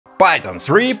Python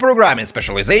 3 Programming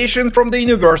Specialization from the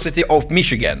University of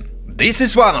Michigan. This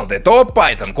is one of the top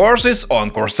Python courses on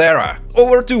Coursera.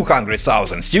 Over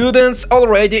 200,000 students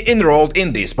already enrolled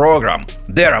in this program.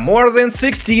 There are more than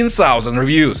 16,000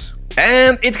 reviews.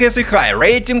 And it has a high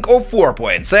rating of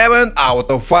 4.7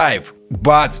 out of 5.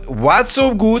 But what's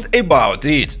so good about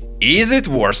it? Is it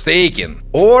worth taking?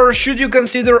 Or should you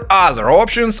consider other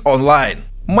options online?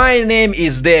 My name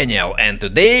is Daniel, and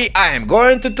today I am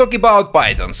going to talk about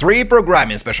Python 3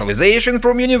 Programming Specialization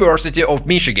from University of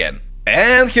Michigan.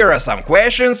 And here are some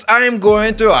questions I am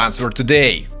going to answer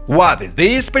today. What is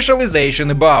this specialization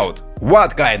about?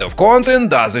 What kind of content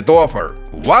does it offer?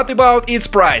 What about its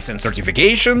price and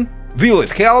certification? Will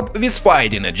it help with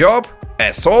finding a job?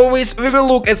 As always, we will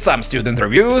look at some student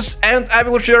reviews and I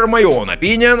will share my own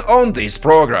opinion on this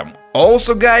program.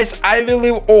 Also guys, I will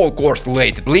leave all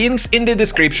course-related links in the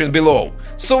description below,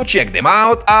 so check them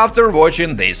out after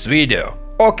watching this video.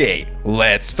 Okay,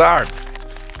 let's start.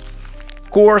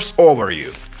 Course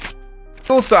overview.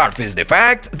 We'll start with the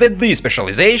fact that this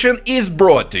specialization is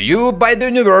brought to you by the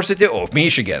University of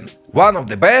Michigan, one of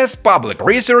the best public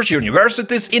research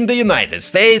universities in the United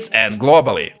States and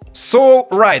globally. So,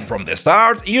 right from the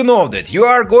start, you know that you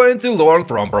are going to learn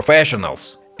from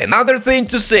professionals. Another thing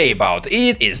to say about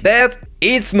it is that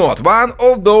it's not one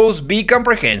of those big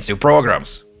comprehensive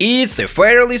programs. It's a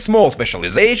fairly small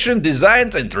specialization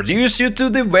designed to introduce you to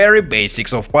the very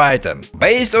basics of Python.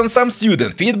 Based on some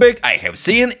student feedback I have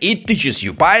seen, it teaches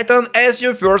you Python as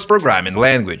your first programming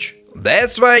language.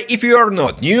 That's why if you are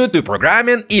not new to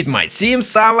programming, it might seem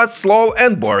somewhat slow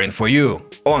and boring for you.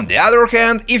 On the other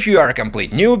hand, if you are a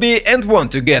complete newbie and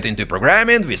want to get into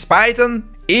programming with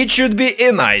Python, it should be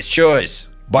a nice choice.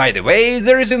 By the way,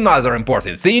 there is another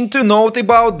important thing to note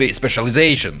about this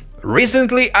specialization.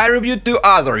 Recently, I reviewed two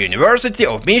other University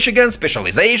of Michigan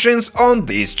specializations on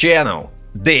this channel.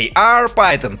 They are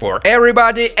Python for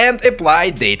Everybody and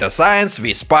Applied Data Science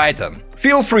with Python.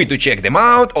 Feel free to check them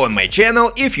out on my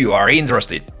channel if you are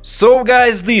interested. So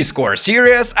guys, this course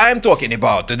series I'm talking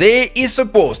about today is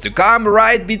supposed to come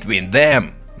right between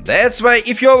them. That's why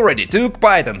if you already took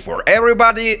Python for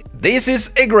Everybody, this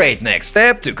is a great next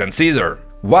step to consider.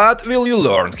 What will you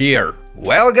learn here?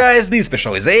 Well guys, this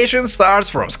specialization starts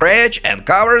from scratch and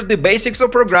covers the basics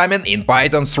of programming in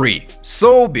Python 3.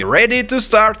 So be ready to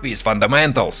start with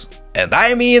fundamentals. And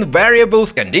I mean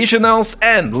variables, conditionals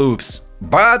and loops.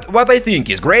 But what I think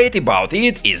is great about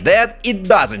it is that it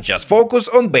doesn't just focus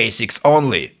on basics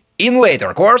only. In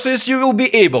later courses you will be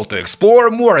able to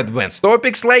explore more advanced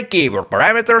topics like keyword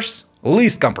parameters,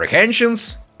 list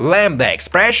comprehensions, lambda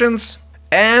expressions,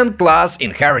 and class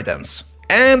inheritance.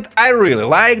 And I really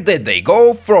like that they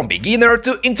go from beginner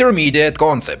to intermediate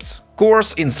concepts.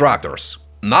 Course instructors.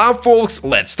 Now folks,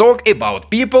 let's talk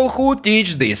about people who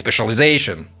teach this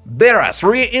specialization. There are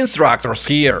three instructors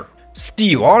here: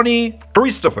 Steve Oni,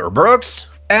 Christopher Brooks,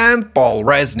 and Paul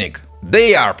Resnick.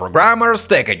 They are programmers,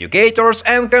 tech educators,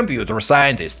 and computer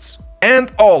scientists. And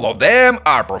all of them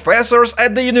are professors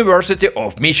at the University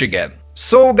of Michigan.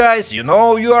 So guys, you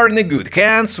know you are in good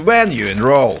hands when you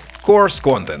enroll. Course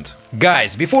content.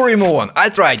 Guys, before we move on, I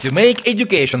try to make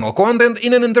educational content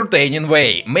in an entertaining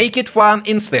way, make it fun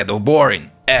instead of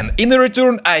boring. And in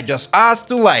return, I just ask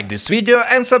to like this video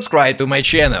and subscribe to my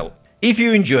channel, if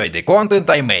you enjoy the content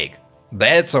I make.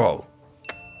 That's all.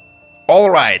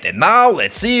 Alright, and now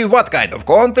let's see what kind of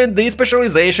content this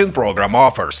specialization program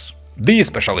offers. This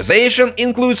specialization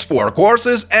includes 4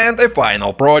 courses and a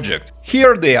final project.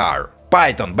 Here they are: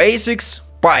 Python Basics,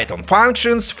 Python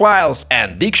Functions, Files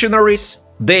and Dictionaries,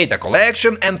 Data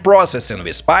Collection and Processing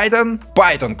with Python,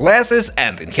 Python Classes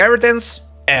and Inheritance,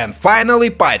 and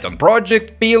finally Python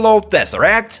Project, Pillow,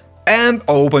 Tesseract, and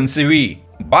OpenCV.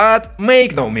 But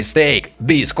make no mistake,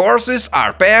 these courses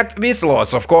are packed with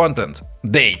lots of content.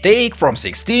 They take from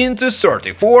 16 to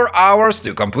 34 hours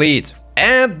to complete.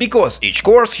 And because each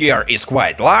course here is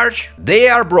quite large, they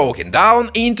are broken down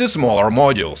into smaller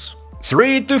modules.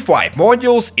 3 to 5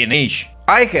 modules in each.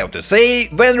 I have to say,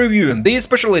 when reviewing this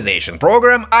specialization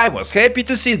program, I was happy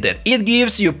to see that it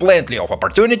gives you plenty of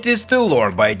opportunities to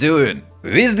learn by doing.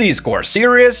 With this course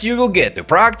series, you will get to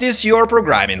practice your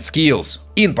programming skills.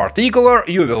 In particular,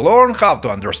 you will learn how to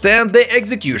understand the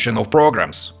execution of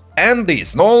programs. And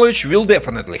this knowledge will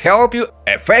definitely help you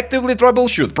effectively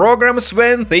troubleshoot programs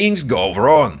when things go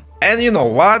wrong. And you know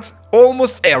what?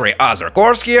 Almost every other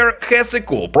course here has a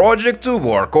cool project to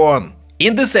work on.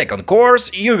 In the second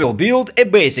course, you will build a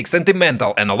basic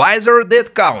sentimental analyzer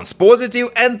that counts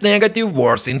positive and negative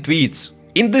words in tweets.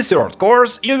 In the third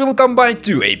course, you will combine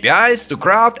two APIs to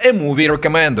craft a movie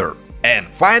recommender. And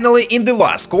finally, in the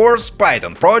last course,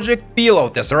 Python project, Pillow,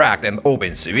 Tesseract and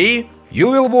OpenCV, you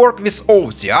will work with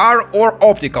OCR or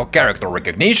optical character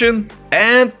recognition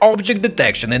and object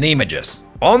detection in images.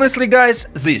 Honestly guys,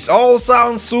 this all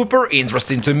sounds super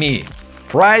interesting to me.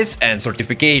 Price and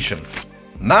certification.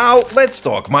 Now let's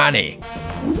talk money.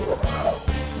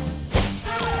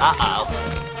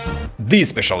 This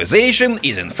specialization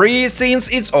isn't free since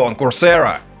it's on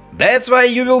Coursera. That's why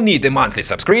you will need a monthly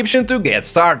subscription to get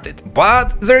started.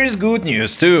 But there is good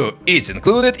news too, it's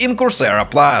included in Coursera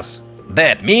Plus.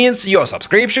 That means your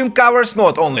subscription covers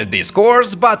not only this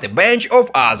course, but a bunch of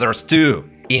others too.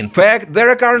 In fact, there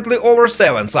are currently over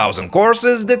 7,000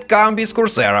 courses that come with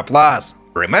Coursera Plus.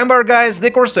 Remember guys,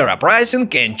 the Coursera pricing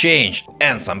can change,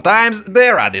 and sometimes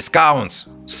there are discounts.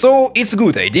 So it's a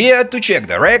good idea to check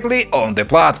directly on the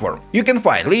platform. You can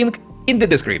find link in the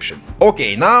description.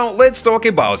 Okay, now let's talk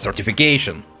about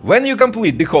certification. When you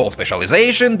complete the whole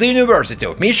specialization, the University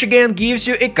of Michigan gives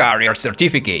you a career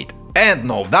certificate. And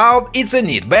no doubt, it's a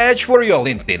neat badge for your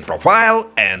LinkedIn profile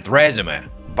and resume.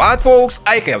 But folks,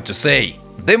 I have to say,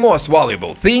 the most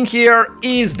valuable thing here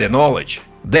is the knowledge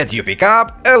that you pick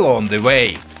up along the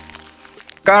way.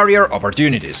 Career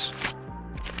opportunities.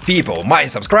 People, my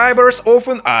subscribers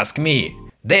often ask me,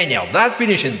 Daniel, does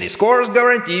finishing this course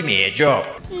guarantee me a job?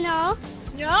 No.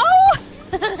 No?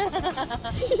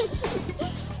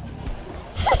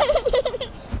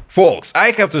 Folks,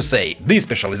 I have to say, this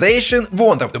specialization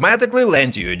won't automatically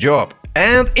land you a job.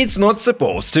 And it's not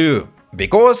supposed to,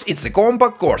 because it's a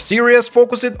compact course series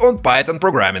focused on Python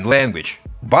programming language.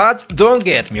 But don't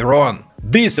get me wrong,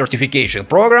 this certification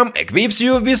program equips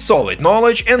you with solid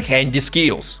knowledge and handy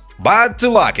skills. But to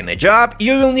lock in a job,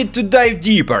 you will need to dive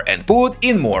deeper and put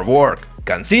in more work.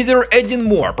 Consider adding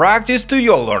more practice to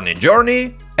your learning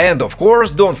journey. And of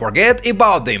course, don't forget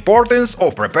about the importance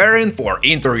of preparing for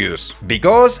interviews,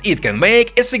 because it can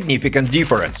make a significant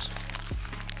difference.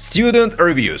 Student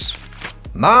reviews.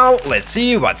 Now let's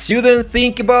see what students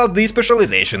think about this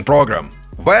specialization program.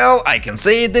 Well, I can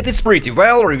say that it's pretty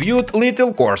well reviewed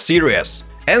little course series.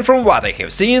 And from what I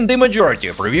have seen, the majority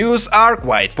of reviews are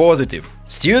quite positive.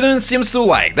 Students seems to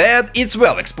like that it's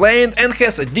well explained and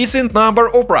has a decent number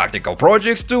of practical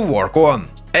projects to work on.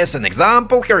 As an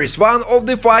example, here is one of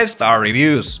the 5-star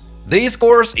reviews. This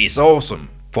course is awesome.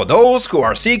 For those who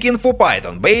are seeking for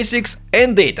Python basics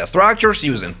and data structures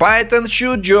using Python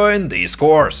should join this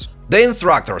course. The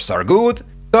instructors are good,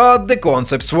 taught the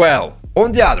concepts well.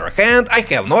 On the other hand, I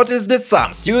have noticed that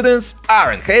some students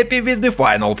aren't happy with the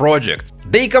final project.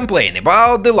 They complain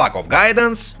about the lack of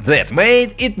guidance that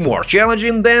made it more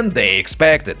challenging than they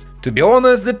expected. To be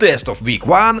honest, the test of week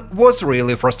 1 was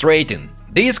really frustrating.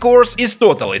 This course is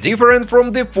totally different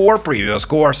from the 4 previous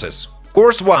courses.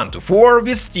 Course 1 to 4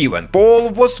 with Steve and Paul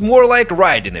was more like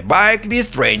riding a bike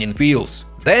with training wheels.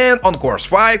 Then on course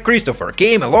 5 Christopher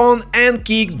came along and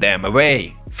kicked them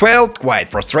away. Felt quite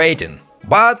frustrating.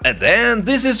 But at the end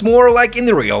this is more like in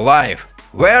real life,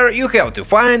 where you have to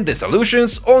find the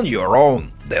solutions on your own.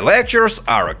 The lectures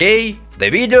are okay, the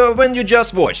video when you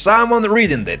just watch someone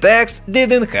reading the text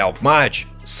didn't help much.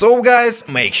 So guys,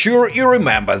 make sure you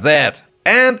remember that.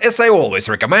 And as I always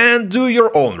recommend, do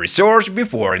your own research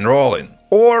before enrolling.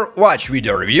 Or watch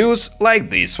video reviews like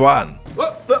this one.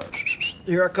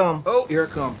 Here I come. Oh, here I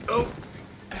come. Oh.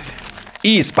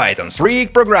 Is Python 3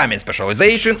 Programming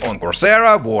Specialization on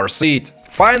Coursera worth it?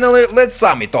 Finally, let's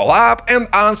sum it all up and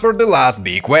answer the last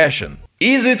big question.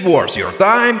 Is it worth your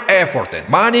time, effort and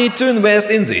money to invest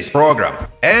in this program?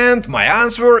 And my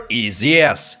answer is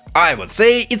yes. I would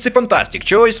say it's a fantastic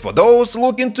choice for those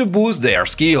looking to boost their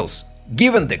skills.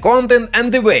 Given the content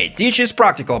and the way it teaches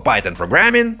practical Python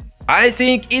programming, I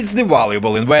think it's the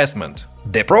valuable investment.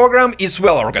 The program is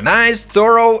well organized,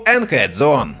 thorough and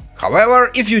hands-on. However,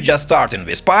 if you're just starting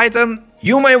with Python,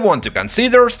 you may want to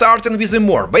consider starting with a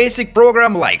more basic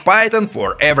program like Python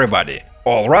for everybody.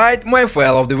 Alright, my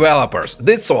fellow developers,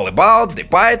 that's all about the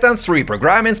Python 3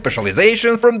 Programming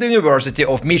Specialization from the University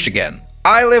of Michigan.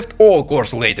 I left all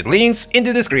course-related links in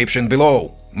the description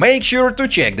below. Make sure to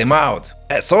check them out.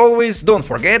 As always, don't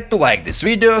forget to like this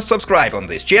video, subscribe on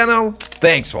this channel.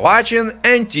 Thanks for watching,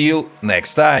 until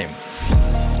next time.